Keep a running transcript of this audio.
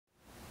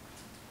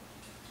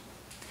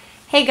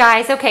Hey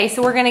guys, okay,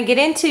 so we're gonna get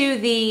into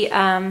the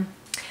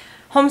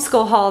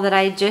homeschool haul that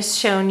I just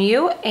shown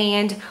you,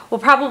 and we'll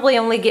probably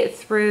only get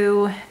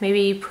through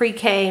maybe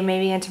pre-K,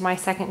 maybe into my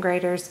second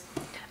graders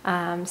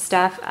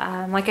stuff.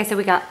 Like I said,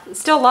 we got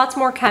still lots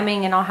more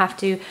coming, and I'll have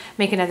to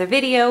make another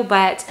video,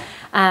 but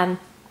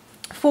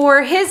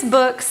for his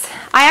books,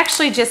 I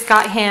actually just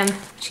got him,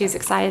 she's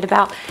excited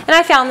about, and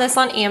I found this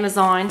on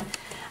Amazon.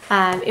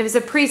 It was a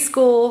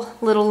preschool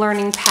little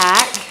learning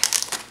pack.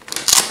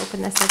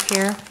 Open this up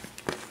here.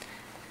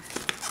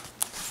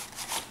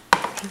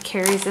 He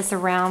carries this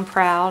around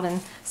proud and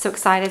so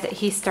excited that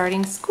he's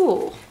starting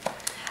school.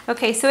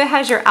 Okay, so it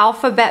has your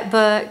alphabet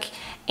book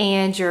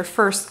and your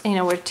first,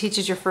 where it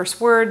teaches your first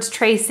words,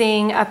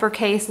 tracing,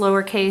 uppercase,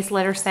 lowercase,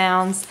 letter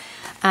sounds.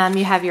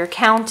 You have your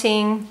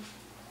counting,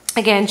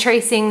 again,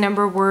 tracing,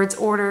 number, words,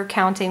 order,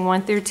 counting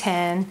 1 through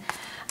 10,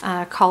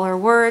 color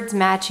words,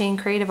 matching,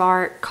 creative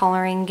art,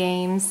 coloring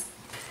games.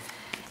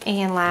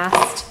 And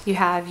last, you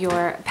have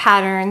your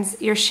patterns,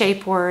 your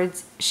shape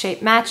words,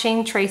 shape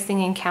matching,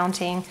 tracing, and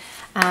counting.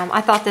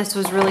 I thought this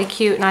was really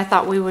cute, and I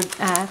thought we would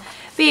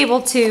be able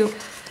to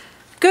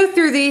go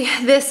through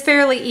this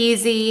fairly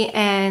easy,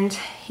 and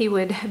he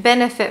would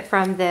benefit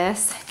from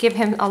this, give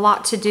him a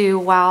lot to do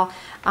while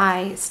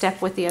I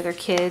step with the other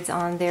kids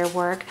on their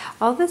work.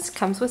 All this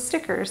comes with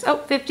stickers. Oh,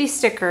 50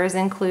 stickers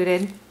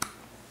included.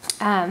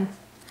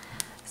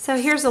 So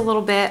here's a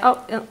little bit.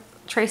 Oh,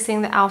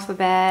 tracing the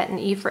alphabet, and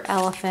E for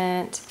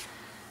elephant,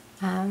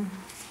 M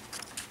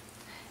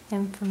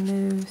for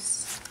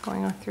moose,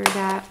 going on through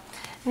that.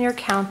 And you're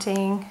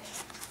counting.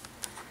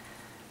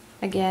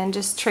 Again,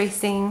 just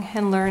tracing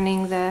and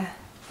learning the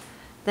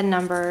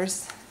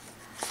numbers.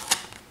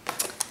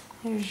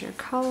 Here's your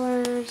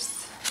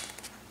colors.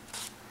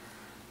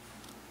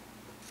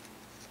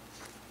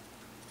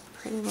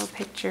 Pretty little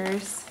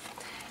pictures.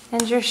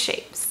 And your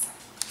shapes.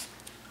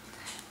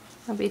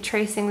 I'll be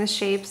tracing the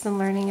shapes and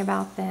learning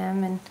about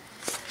them. And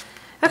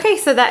okay,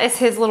 so that is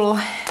his little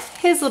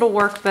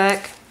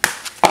workbook,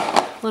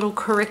 little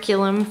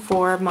curriculum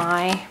for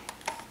my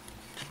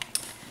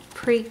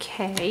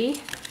pre-K.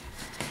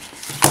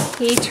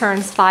 He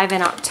turns 5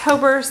 in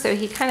October, so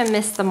he kind of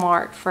missed the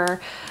mark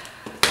for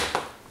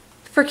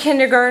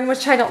kindergarten,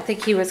 which I don't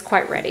think he was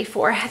quite ready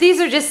for. These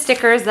are just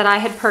stickers that I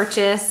had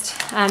purchased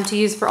to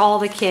use for all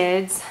the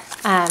kids.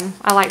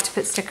 I like to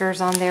put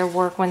stickers on their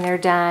work when they're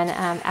done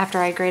after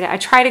I grade it. I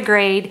try to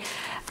grade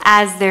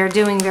as they're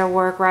doing their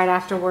work right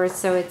afterwards,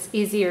 so it's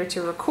easier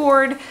to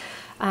record.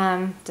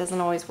 Doesn't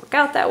always work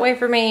out that way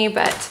for me,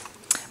 but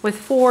with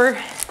 4,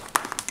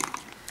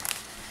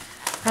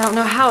 I don't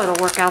know how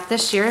it'll work out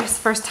this year. It's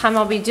the first time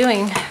I'll be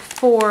doing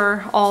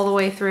 4 all the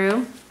way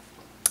through.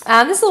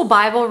 This little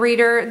Bible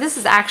reader, this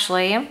is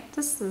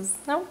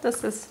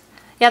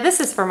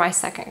for my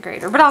second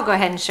grader, but I'll go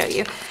ahead and show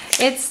you.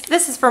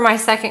 This is for my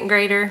second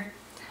grader.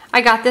 I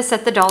got this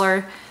at the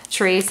Dollar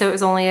Tree, so it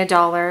was only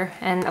 $1,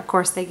 and of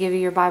course they give you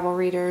your Bible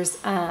readers.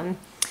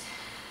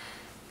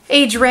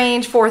 Age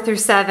range 4 through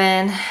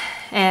 7,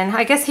 and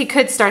I guess he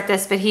could start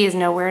this, but he is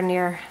nowhere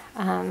near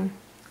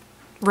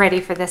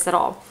ready for this at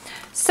all.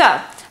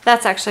 So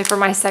that's actually for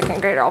my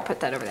second grader. I'll put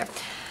that over there.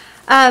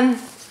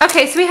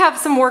 Okay, so we have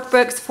some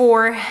workbooks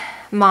for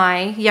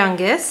my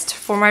youngest,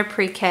 for my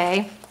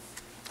pre-K.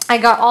 I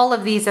got all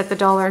of these at the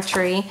Dollar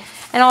Tree,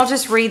 and I'll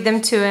just read them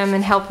to him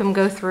and help him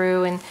go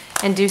through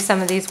and do some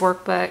of these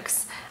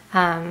workbooks.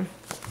 A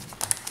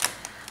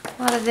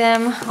lot of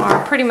them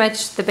are pretty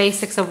much the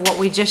basics of what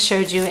we just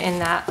showed you in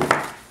that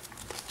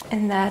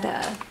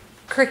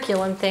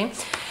curriculum thing.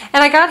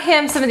 And I got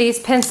him some of these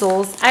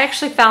pencils. I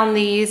actually found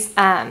these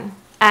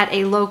at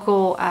a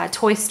local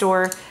toy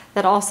store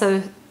that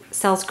also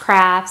sells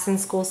crafts and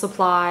school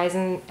supplies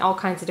and all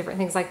kinds of different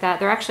things like that.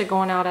 They're actually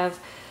going out of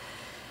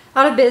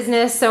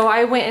business, so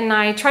I went and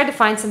I tried to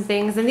find some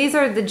things, and these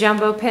are the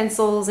jumbo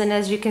pencils, and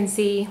as you can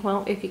see,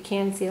 well, if you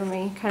can see, let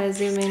me kind of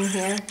zoom in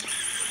here.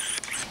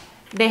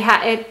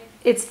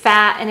 It's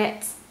fat, and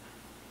it's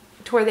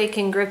to where they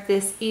can grip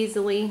this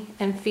easily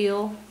and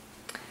feel.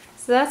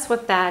 So that's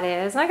what that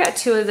is. I got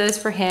 2 of those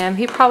for him.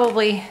 He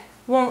probably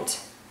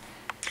won't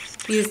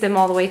use them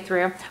all the way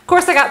through. Of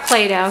course, I got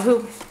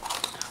Play-Doh.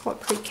 What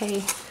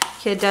pre-K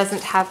kid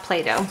doesn't have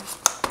Play-Doh?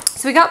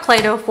 So we got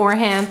Play-Doh for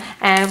him,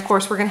 and of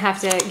course we're gonna have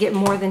to get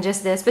more than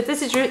just this, but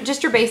this is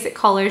just your basic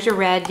colors, your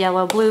red,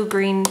 yellow, blue,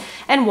 green,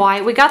 and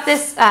white. We got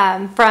this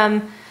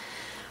from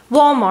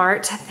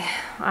Walmart.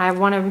 I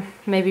want to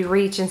maybe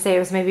reach and say it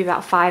was maybe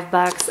about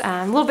 $5,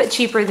 a little bit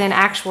cheaper than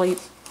actually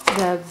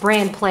the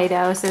brand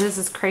Play-Doh. So this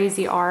is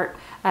Crazy Art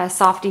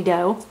Softy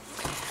Dough.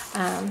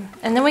 And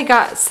then we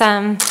got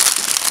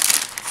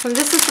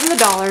this is from the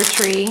Dollar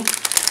Tree,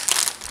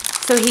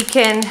 so he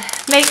can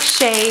make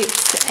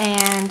shapes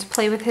and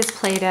play with his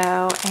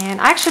Play-Doh.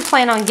 And I actually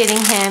plan on getting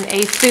him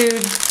a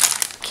food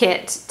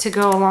kit to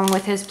go along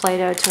with his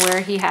Play-Doh, to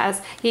where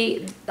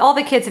all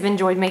the kids have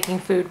enjoyed making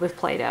food with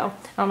Play-Doh. I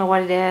don't know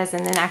what it is,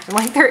 and then acting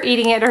like they're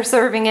eating it or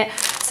serving it.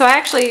 So I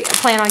actually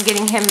plan on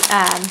getting him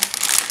a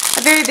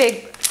very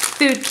big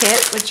food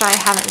kit, which I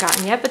haven't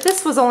gotten yet, but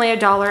this was only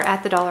 $1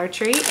 at the Dollar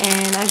Tree,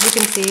 and as you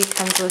can see, it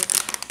comes with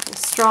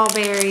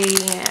strawberry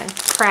and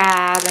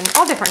crab and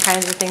all different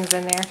kinds of things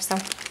in there. So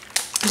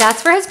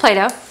that's for his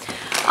Play-Doh.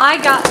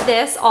 I got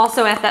this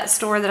also at that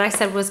store that I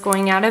said was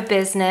going out of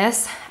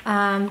business.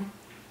 I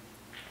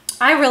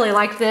really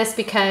like this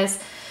because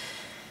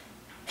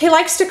he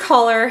likes to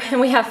color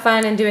and we have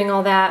fun in doing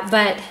all that,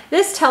 but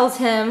this tells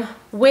him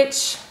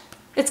which,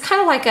 it's kind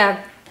of like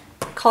a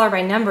color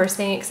by numbers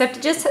thing, except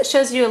it just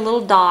shows you a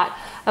little dot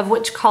of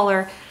which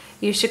color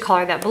you should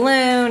color that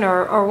balloon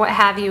or what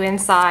have you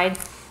inside.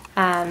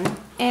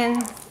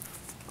 And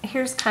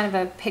here's kind of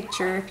a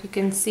picture, if you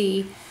can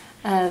see,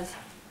 of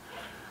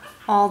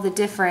all the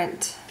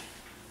different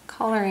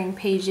coloring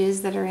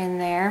pages that are in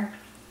there.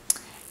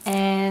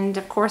 And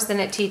of course then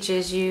it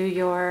teaches you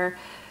your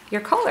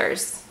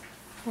colors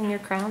and your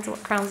crowns,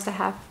 what crowns to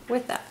have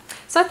with that.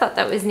 So I thought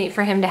that was neat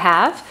for him to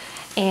have,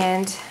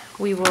 and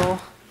we will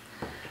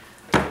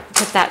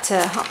put that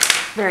to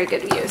very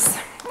good use.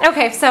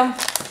 Okay, so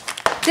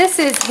this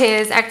is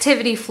his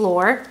activity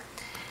floor.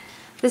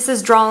 This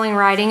is drawing,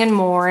 writing, and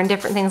more, and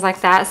different things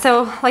like that.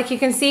 So like you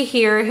can see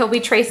here, he'll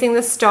be tracing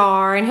the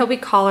star, and he'll be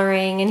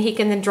coloring, and he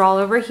can then draw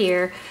over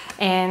here,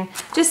 and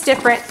just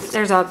different,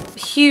 there's a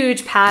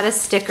huge pad of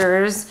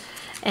stickers,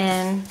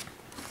 and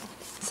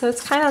so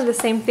it's kind of the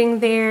same thing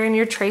there, and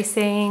you're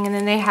tracing, and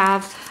then they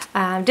have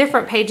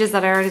different pages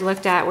that I already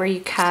looked at where you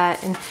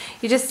cut, and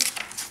you just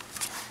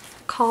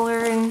color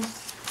and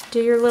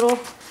do your little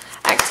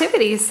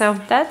activities. So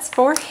that's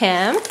for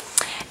him.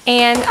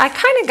 And I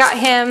kind of got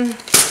him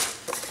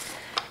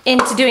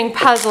into doing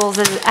puzzles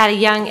at a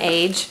young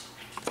age.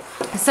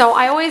 So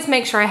I always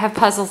make sure I have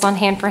puzzles on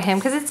hand for him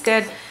because it's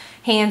good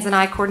hands and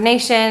eye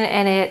coordination,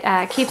 and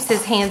it keeps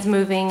his hands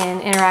moving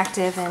and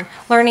interactive and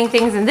learning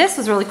things. And this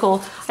was really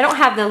cool. I don't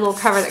have the little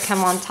cover that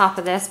come on top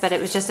of this, but it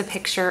was just a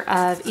picture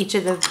of each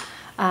of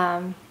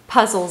the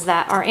puzzles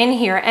that are in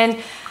here. And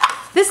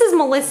this is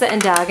Melissa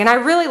and Doug, and I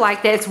really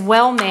like that. It's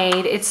well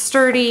made, it's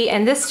sturdy,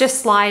 and this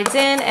just slides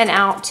in and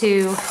out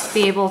to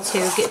be able to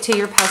get to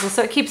your puzzle.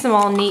 So it keeps them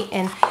all neat,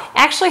 and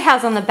actually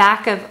has on the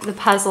back of the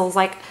puzzles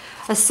like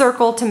a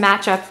circle to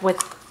match up with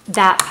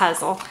that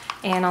puzzle.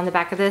 And on the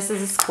back of this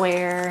is a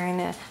square and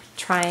a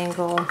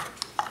triangle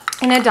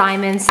and a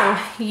diamond, so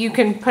you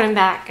can put them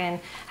back and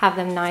have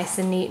them nice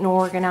and neat and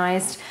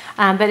organized.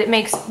 But it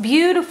makes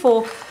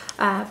beautiful,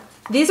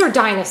 these are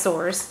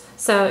dinosaurs,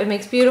 so it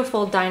makes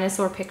beautiful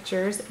dinosaur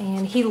pictures,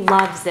 and he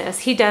loves this.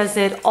 He does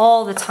it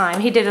all the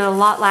time. He did it a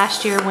lot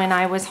last year when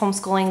I was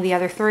homeschooling the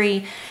other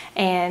three,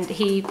 and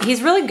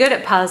he's really good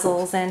at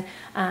puzzles, and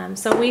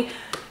so we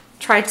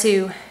try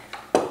to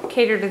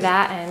cater to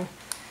that and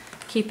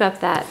keep up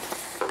that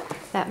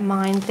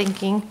mind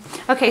thinking.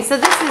 Okay, so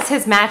this is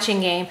his matching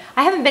game.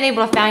 I haven't been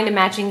able to find a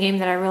matching game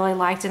that I really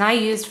liked, and I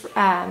used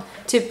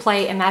to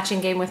play a matching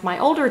game with my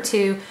older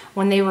two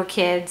when they were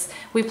kids.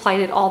 We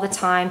played it all the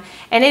time,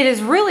 and it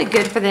is really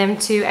good for them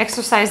to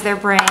exercise their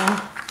brain.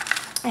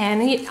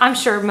 And I'm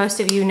sure most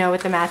of you know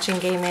what the matching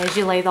game is.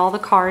 You lay all the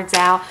cards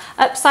out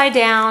upside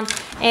down,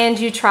 and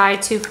you try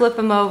to flip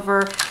them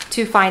over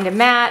to find a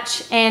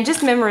match, and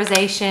just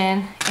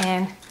memorization,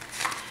 and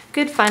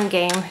good fun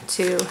game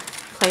to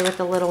play with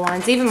the little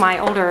ones. Even my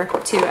older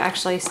two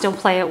actually still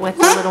play it with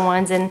the little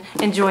ones and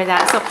enjoy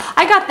that. So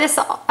I got this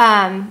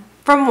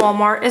from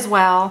Walmart as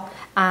well.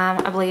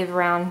 I believe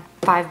around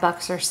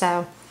 $5 or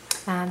so.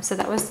 So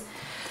that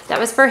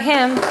was for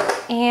him.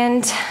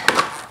 And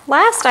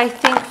last, I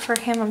think for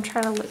him, I'm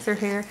trying to look through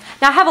here.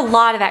 Now I have a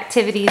lot of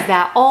activities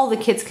that all the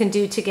kids can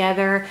do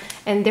together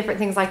and different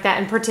things like that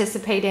and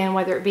participate in,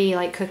 whether it be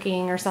like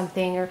cooking or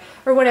something or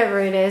whatever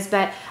it is.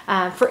 But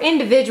for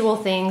individual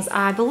things,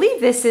 I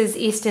believe this is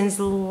Easton's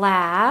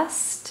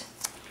last.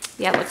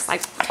 Yeah, it looks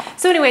like.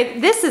 So anyway,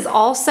 this is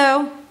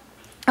also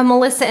a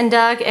Melissa and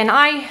Doug, and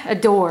I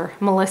adore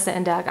Melissa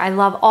and Doug. I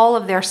love all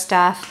of their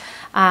stuff.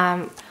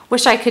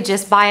 Wish I could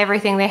just buy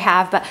everything they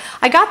have, but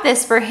I got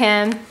this for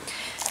him.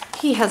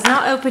 He has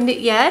not opened it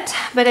yet,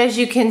 but as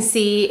you can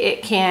see,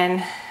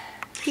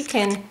 he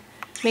can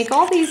make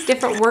all these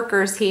different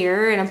workers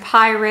here, and a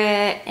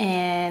pirate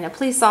and a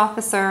police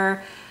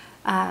officer,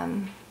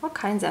 all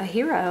kinds of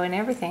hero and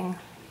everything.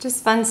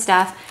 Just fun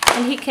stuff.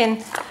 And he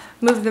can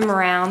move them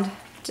around.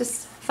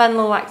 Just fun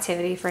little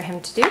activity for him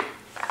to do.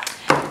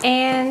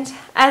 And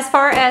as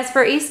far as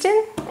for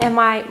Easton,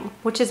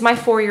 which is my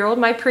 4-year-old,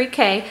 my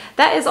pre-K,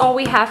 that is all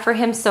we have for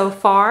him so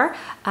far.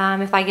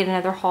 If I get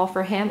another haul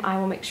for him, I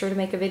will make sure to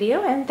make a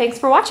video. And thanks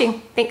for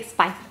watching. Thanks.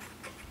 Bye.